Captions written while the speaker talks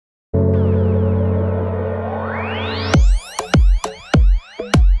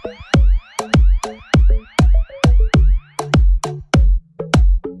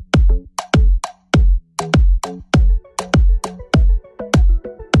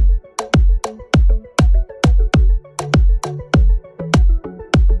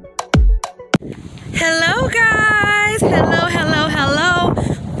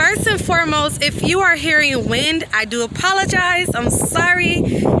knows. If you are hearing wind, I do apologize. I'm sorry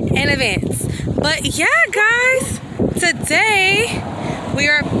in advance. But yeah, guys, today we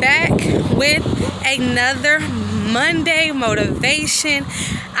are back with another Monday motivation.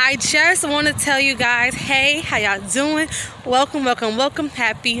 I just want to tell you guys, hey, how y'all doing? Welcome, welcome, welcome.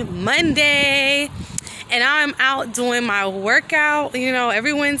 Happy Monday. And I'm out doing my workout. You know,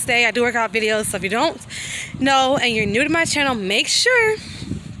 every Wednesday I do workout videos. So if you don't know and you're new to my channel, make sure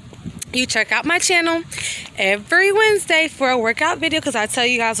you check out my channel every Wednesday for a workout video, because I tell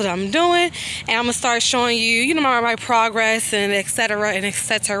you guys what I'm doing, and I'm gonna start showing you, you know, my progress and etc. and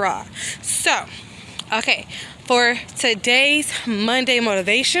etc. So, okay, for today's Monday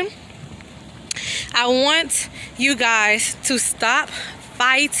motivation, I want you guys to stop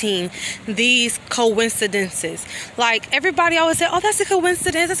fighting these coincidences. Like, everybody always say, oh, that's a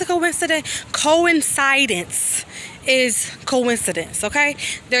coincidence, that's a coincidence. Coincidence is coincidence, okay?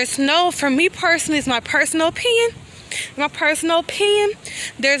 There's no, for me personally, it's my personal opinion.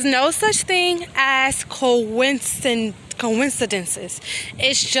 There's no such thing as coincidences.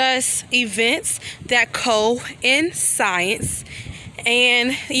 It's just events that coincide,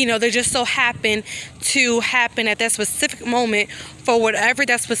 and you know, they just so happen to happen at that specific moment for whatever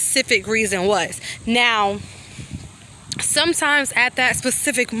that specific reason was. Now, sometimes at that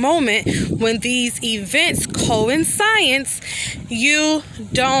specific moment when these events coincide, you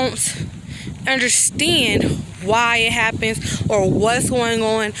don't understand why it happens or what's going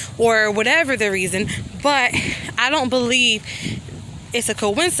on or whatever the reason. But I don't believe it's a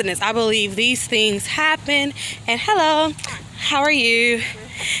coincidence. I believe these things happen. And hello, how are you?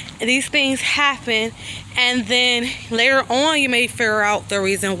 These things happen, and then later on you may figure out the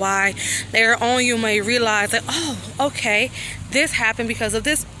reason why. Later on you may realize that, oh, okay, this happened because of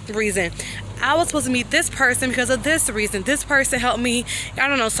this reason. I was supposed to meet this person because of this reason. This person helped me, I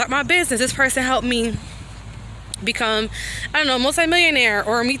don't know, start my business. This person helped me become, I don't know, multi-millionaire,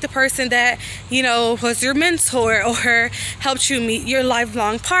 or meet the person that, you know, was your mentor or helped you meet your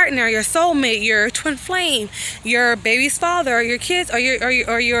lifelong partner, your soulmate, your twin flame, your baby's father, or your kids, or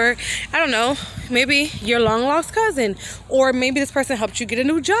your I don't know, maybe your long lost cousin, or maybe this person helped you get a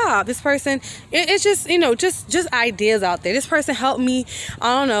new job. This person, it's just, you know, just ideas out there. This person helped me,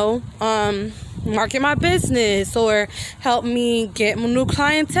 I don't know, market my business, or help me get new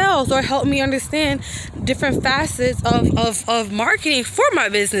clientele, or help me understand different facets of marketing for my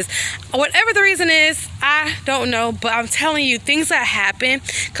business. Whatever the reason is, I don't know, but I'm telling you, things that happen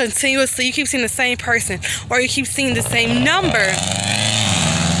continuously, you keep seeing the same person, or you keep seeing the same number,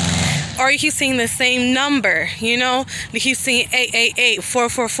 you know, you keep seeing 888,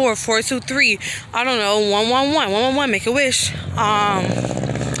 444, 423, I don't know, 111, 111, make a wish.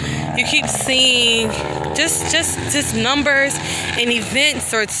 You keep seeing just numbers and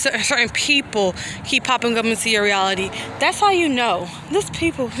events, or certain people keep popping up into your reality. That's how you know. These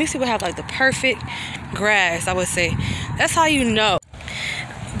people have like the perfect grass, I would say. That's how you know.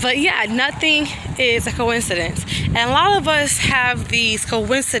 But yeah, nothing is a coincidence. And a lot of us have these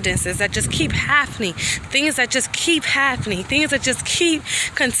coincidences that just keep happening. Things that just keep happening. Things that just keep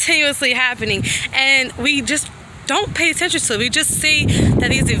continuously happening. And we just don't pay attention to it. We just see that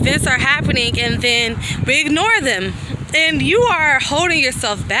these events are happening, and then we ignore them. And you are holding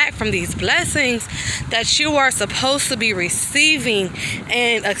yourself back from these blessings that you are supposed to be receiving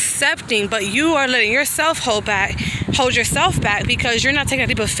and accepting, but you are letting yourself hold yourself back because you're not taking a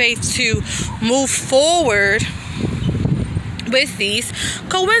leap of faith to move forward with these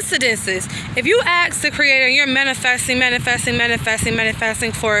coincidences. If you ask the Creator, you're manifesting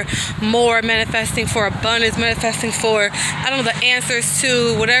for more, manifesting for abundance, manifesting for, I don't know, the answers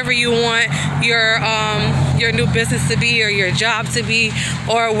to whatever you want your new business to be, or your job to be,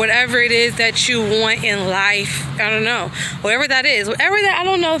 or whatever it is that you want in life. I don't know, whatever that is, whatever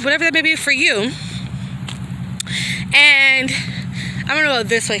that may be for you. And I'm gonna go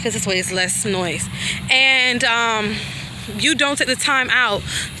this way because this way is less noise. And you don't take the time out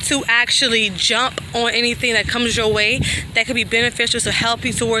to actually jump on anything that comes your way that could be beneficial to help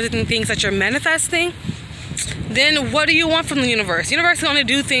you towards the things that you're manifesting, then what do you want from the universe? The universe can only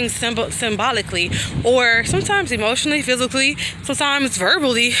do things symbolically, or sometimes emotionally, physically, sometimes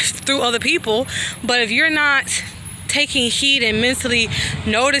verbally through other people. But if you're not taking heed and mentally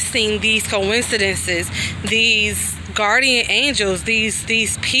noticing these coincidences, these guardian angels,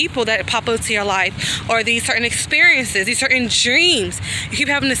 these people that pop into your life, or these certain experiences, these certain dreams. You keep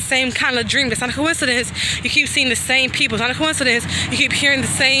having the same kind of dream. That's not a coincidence. You keep seeing the same people. It's not a coincidence. You keep hearing the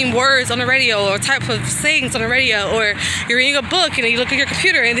same words on the radio, or type of sayings on the radio, or you're reading a book and then you look at your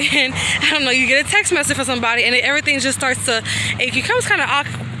computer and then, I don't know, you get a text message from somebody and then everything just starts to, it becomes kind of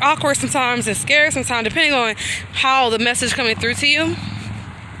awkward sometimes and scared sometimes, depending on how the message coming through to you.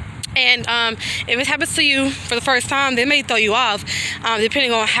 And if it happens to you for the first time, they may throw you off,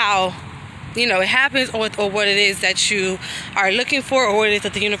 depending on how, you know, it happens, or what it is that you are looking for, or what it is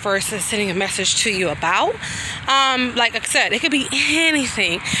that the universe is sending a message to you about. Like I said, it could be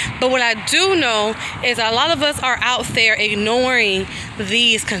anything. But what I do know is a lot of us are out there ignoring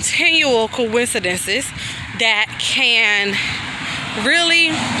these continual coincidences that can really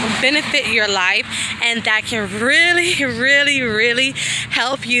benefit your life, and that can really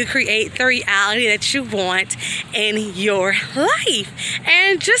help you create the reality that you want in your life.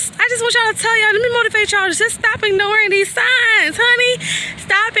 And I just want y'all to tell y'all, let me motivate y'all to just stop ignoring these signs, honey.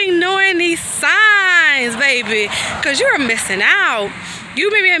 Stop ignoring these signs, baby, because you are missing out. You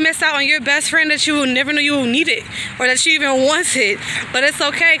maybe have missed out on your best friend that you never knew you needed, or that you even wanted. But it's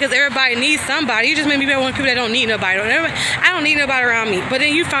okay, because everybody needs somebody. You just maybe one of the people that don't need nobody. I don't need nobody around me. But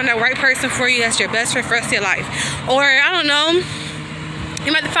then you found that right person for you that's your best friend for the rest of your life. Or, I don't know,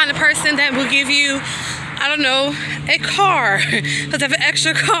 you might find a person that will give you, I don't know, a car, because they have an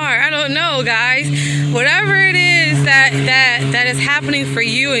extra car. I don't know, guys. Whatever it is that is happening for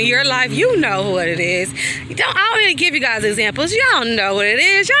you in your life, you know what it is. I don't need to give you guys examples. Y'all know what it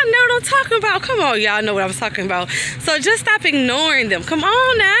is. Y'all know what I'm talking about. Come on, y'all know what I'm talking about. So just stop ignoring them. Come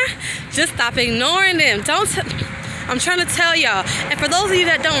on now. Just stop ignoring them. I'm trying to tell y'all. And for those of you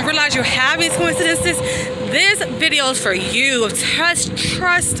that don't realize you have these coincidences, this video is for you.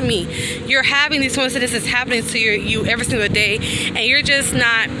 Trust me. You're having these coincidences happening to you every single day, and you're just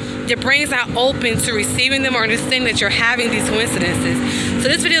not, your brain's not open to receiving them or understanding that you're having these coincidences. So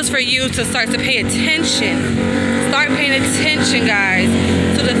this video is for you to start to pay attention. Start paying attention, guys,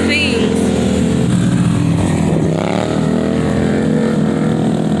 to the things.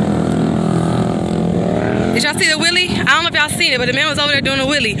 Did y'all see the wheelie? I don't know if y'all seen it, but the man was over there doing a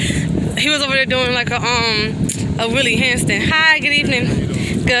wheelie. He was over there doing like a wheelie handstand. Hi, good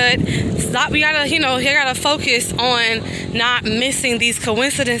evening. Good. Stop. You gotta, you gotta focus on not missing these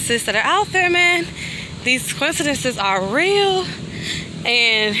coincidences that are out there, man. These coincidences are real,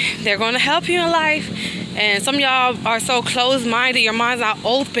 and they're gonna help you in life. And some of y'all are so closed-minded, your mind's not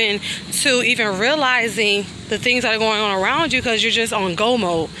open to even realizing the things that are going on around you, because you're just on go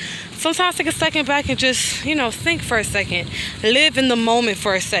mode. Sometimes take a second back and just, think for a second. Live in the moment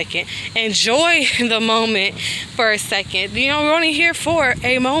for a second. Enjoy the moment for a second. We're only here for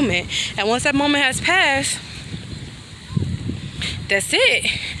a moment. And once that moment has passed, that's it,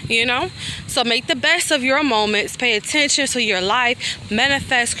 So make the best of your moments. Pay attention to your life.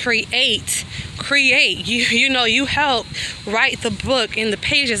 Manifest, create. You help write the book in the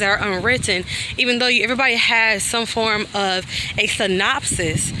pages that are unwritten, even though everybody has some form of a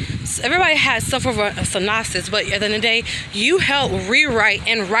synopsis. Everybody has some form of a synopsis, but at the end of the day, you help rewrite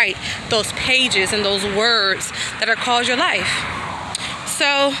and write those pages and those words that are called your life.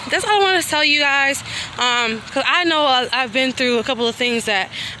 So that's all I want to tell you guys, because I know I've been through a couple of things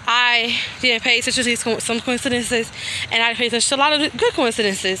that I didn't pay attention to, some coincidences, and I paid attention to a lot of good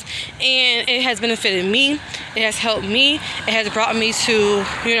coincidences, and it has benefited me. It has helped me. It has brought me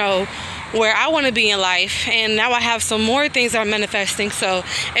to, where I want to be in life, and now I have some more things that are manifesting. So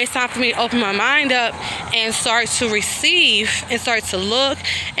it's time for me to open my mind up and start to receive, and start to look,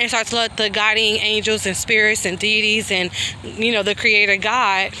 and start to let the guiding angels and spirits and deities and the creator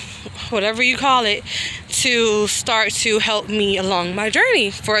God, whatever you call it, to start to help me along my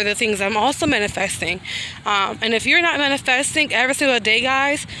journey for the things I'm also manifesting. And if you're not manifesting every single day,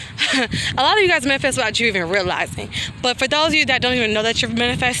 guys, a lot of you guys manifest without you even realizing. But for those of you that don't even know that you're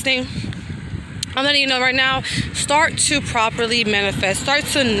manifesting, I'm letting you know right now, start to properly manifest. Start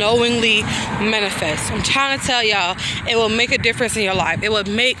to knowingly manifest. I'm trying to tell y'all, it will make a difference in your life. It will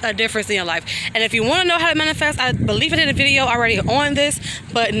make a difference in your life. And if you want to know how to manifest, I believe I did a video already on this,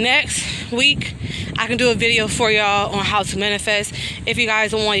 but next week I can do a video for y'all on how to manifest. If you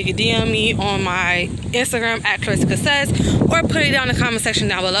guys want, you can DM me on my Instagram at Klarissica Says, or put it down in the comment section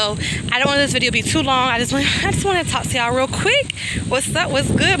down below. I don't want this video to be too long. I just want to talk to y'all real quick. What's up?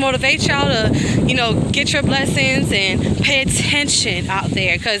 What's good? Motivate y'all to get your blessings and pay attention out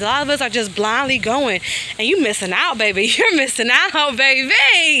there, because a lot of us are just blindly going, and you missing out, baby. You're missing out,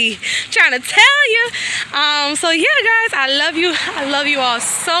 baby. Trying to tell you. So yeah, guys, I love you. I love you all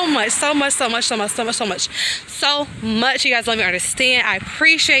so much. You guys love me, understand. I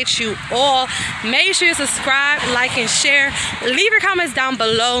appreciate you all. Make sure you subscribe, like, and share. Leave your comments down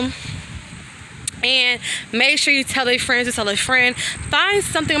below. And make sure you tell a friend to tell a friend. Find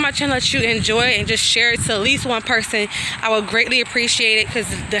something on my channel that you enjoy and just share it to at least one person. I would greatly appreciate it, because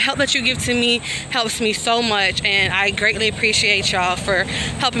the help that you give to me helps me so much, and I greatly appreciate y'all for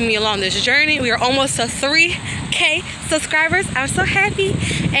helping me along this journey. We are almost to 3K subscribers. I'm so happy.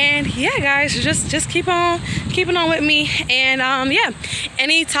 And yeah, guys, just keeping on with me. And yeah,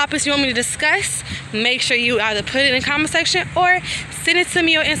 any topics you want me to discuss, make sure you either put it in the comment section or send it to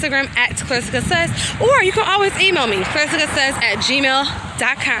me on Instagram at Klarissica Says, or you can always email me,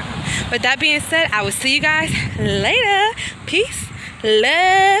 KlarissicaSays@gmail.com. With that being said, I will see you guys later. Peace,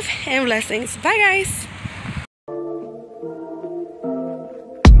 love, and blessings. Bye, guys.